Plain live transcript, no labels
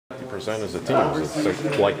present as a team?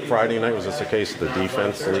 Like Friday night, was this the case? The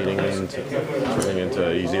defense leading into turning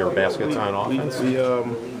into easier baskets on offense. We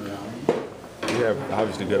have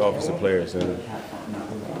obviously good offensive players, and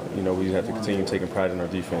we have to continue taking pride in our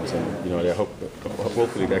defense, and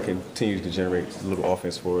hopefully that continues to generate little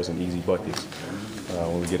offense for us and easy buckets.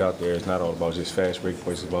 When we get out there, it's not all about just fast break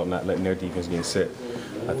points. It's about not letting their defense get set.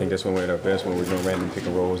 I think that's when we're at our best, when we're doing random pick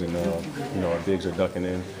and rolls, and our bigs are ducking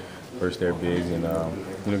in versus their bigs, and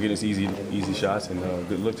getting us easy shots and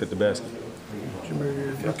good looks at the basket. Jameer,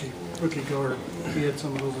 your rookie guard, he had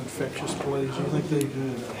some of those infectious plays. Do you think they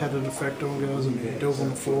had an effect on guys and dove on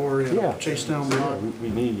the floor and chased down blocks? We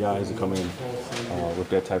need guys to come in with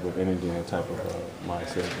that type of energy and that type of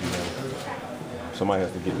mindset. Somebody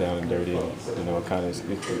has to get down and dirty, and kind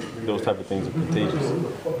of those type of things are contagious.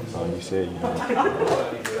 You said,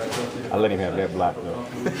 I let him have that block though.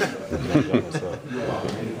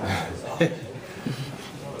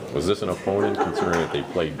 Was this an opponent, considering that they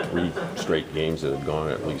played 3 straight games that had gone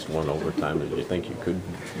at least one overtime? Did you think you could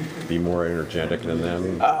be more energetic than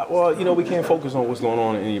them? Well, we can't focus on what's going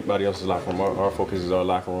on in anybody else's locker room. Our focus is our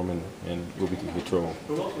locker room and what we can control.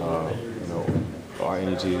 Our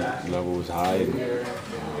energy level is high, and we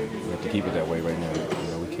have to keep it that way right now.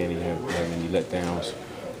 We can't even have any letdowns,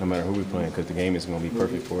 no matter who we're playing, because the game isn't going to be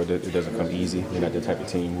perfect for it. It doesn't come easy. We're not the type of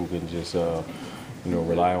team who can just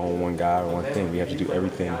rely on one guy or one thing. We have to do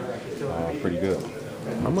everything pretty good.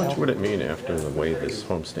 How much would it mean after the way this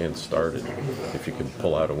homestand started if you could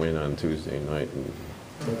pull out a win on Tuesday night and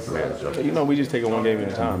manage up? We just take it one game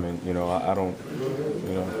at a time, and I don't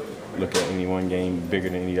look at any one game bigger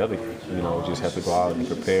than any other game. Just have to go out and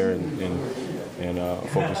prepare and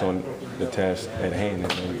focus on the task at hand,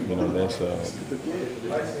 and that's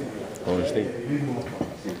Golden State.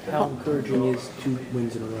 How encouraging is 2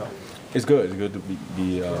 wins in a row? It's good. It's good to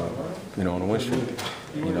be on a win streak.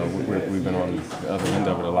 We've been on the other end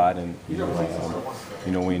of it a lot, and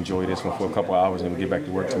we enjoy this one for a couple hours, and we get back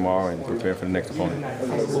to work tomorrow and prepare for the next opponent.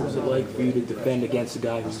 What was it like for you to defend against a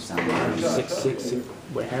guy who's 6'6",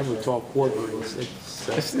 whatever tall forward is?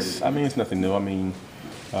 It's nothing new.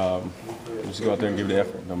 Just go out there and give it the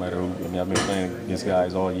effort, no matter who. I've been playing against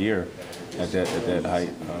guys all year at that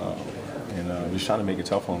height. And just trying to make it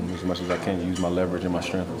tough on them as much as I can, use my leverage and my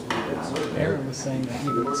strength. Aaron was saying that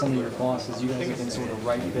even some of your bosses, you guys have been sort of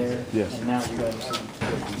right there, yes. And now you guys are sort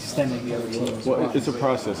of extending the other teams. Well, it's a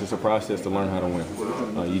process. It's a process to learn how to win.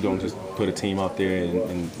 You don't just put a team out there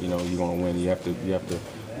and you're going to win. You have to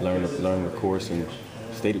learn the course and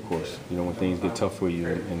stay the course. When things get tough for you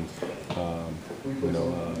and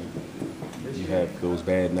you have those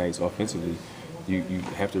bad nights offensively. You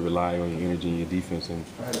have to rely on your energy and your defense, and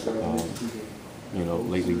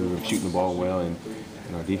lately we were shooting the ball well, and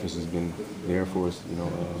our defense has been there for us,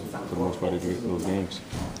 for the most part of those games.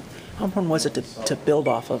 How important was it to build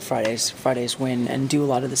off of Friday's win and do a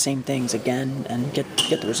lot of the same things again and get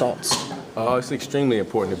the results? It's extremely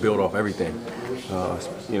important to build off everything.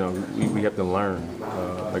 We have to learn,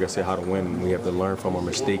 like I said, how to win. We have to learn from our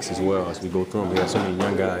mistakes as well as we go through them. We have so many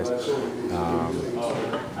young guys,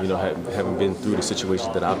 haven't been through the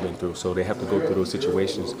situations that I've been through, so they have to go through those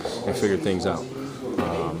situations and figure things out.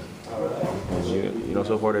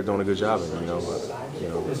 So far they're doing a good job of it.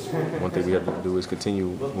 One thing we have to do is continue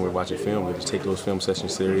when we're watching film. We have to take those film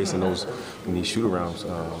sessions serious and these shoot-arounds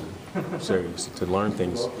serious to learn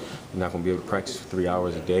things. You're not going to be able to practice for 3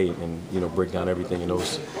 hours a day and break down everything in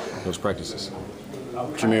those practices.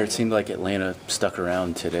 Jameer, it seemed like Atlanta stuck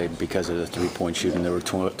around today because of the three-point shooting. They were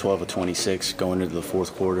 12 of 26 going into the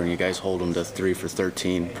fourth quarter, and you guys hold them to 3 for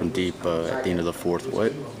 13 from deep at the end of the fourth.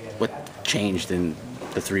 What changed in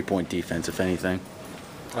the three-point defense, if anything?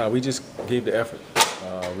 We just gave the effort.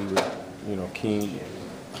 We were, keen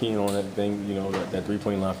on that thing, that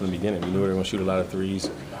three-point line from the beginning. We knew they were going to shoot a lot of threes,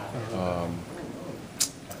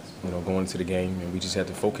 going into the game, and we just had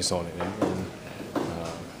to focus on it.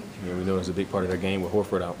 We know it's a big part of their game with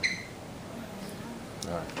Horford out.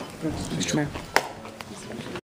 All right. Mr. Mayor.